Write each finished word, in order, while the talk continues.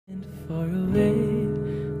far away,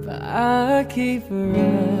 but I keep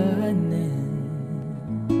running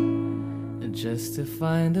just to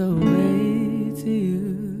find a way to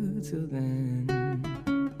you. Till then,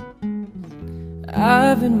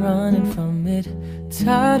 I've been running from it,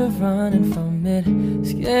 tired of running from it,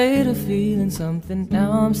 scared of feeling something.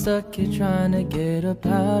 Now I'm stuck here trying to get up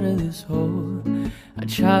out of this hole. I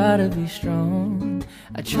try to be strong,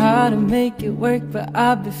 I try to make it work, but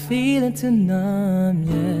I've been feeling too numb,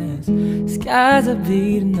 yes. Skies are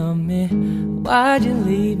bleeding on me, why'd you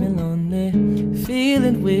leave me lonely?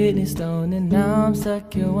 Feeling witnessed on it, now I'm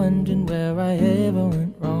stuck here wondering where I ever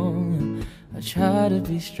went wrong. I try to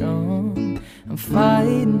be strong, I'm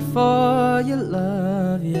fighting for your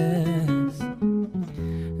love, yes.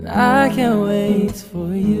 And I can't wait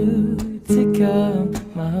for you to come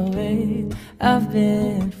my way. I've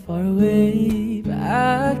been far away, but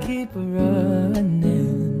I keep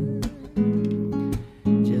running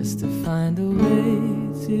just to find a way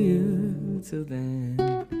to you. Till then,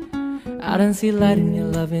 I don't see light in your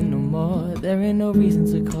loving no more. There ain't no reason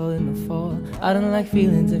to call it no fall. I don't like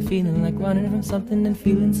feelings and feeling like running from something and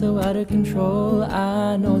feeling so out of control.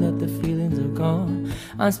 I know that the feelings are gone,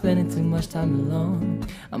 I'm spending too much time alone.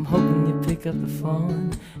 I'm hoping you pick up the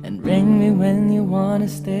phone and ring me when you wanna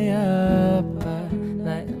stay up. I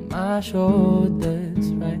like my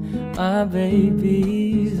shoulders, right? My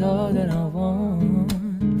baby's all that I want,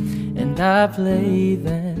 and I play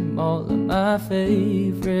them all of my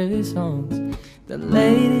favorite songs. The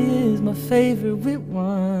lady is my favorite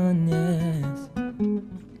one, yes.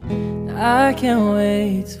 I can't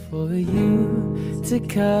wait for you to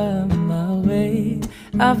come my way.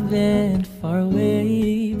 I've been far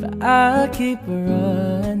away, but I keep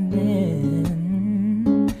running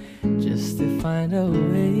just to find a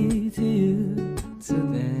way to you. Till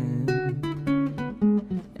then,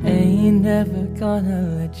 ain't never gonna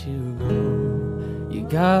let you go. You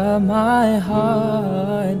got my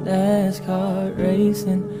heart, NASCAR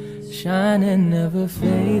racing, shining, never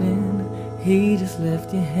fading. He just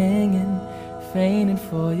left you hanging, fainting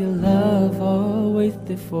for your love, always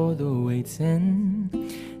there for the waiting.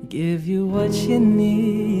 Give you what you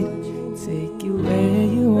need, take you where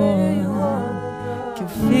you want. Can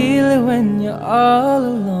feel it when you're all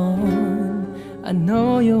alone. I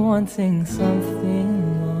know you're wanting something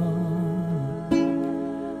more.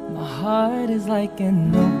 My heart is like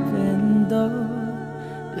an open door.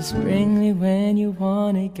 Just bring me when you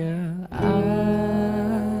want it, girl.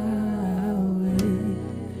 I'll wait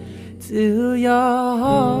till you're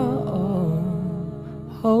home,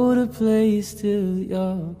 hold a place till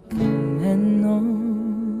you're coming home.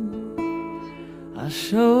 I'll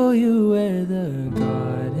show you where the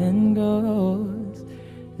garden goes.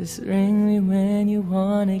 Just ring me when you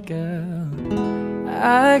want it, girl.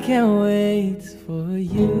 I can't wait for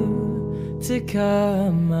you to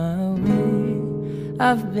come my way.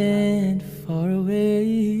 I've been far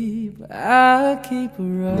away, but I keep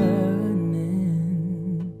running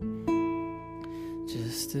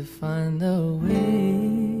just to find a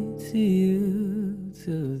way to you.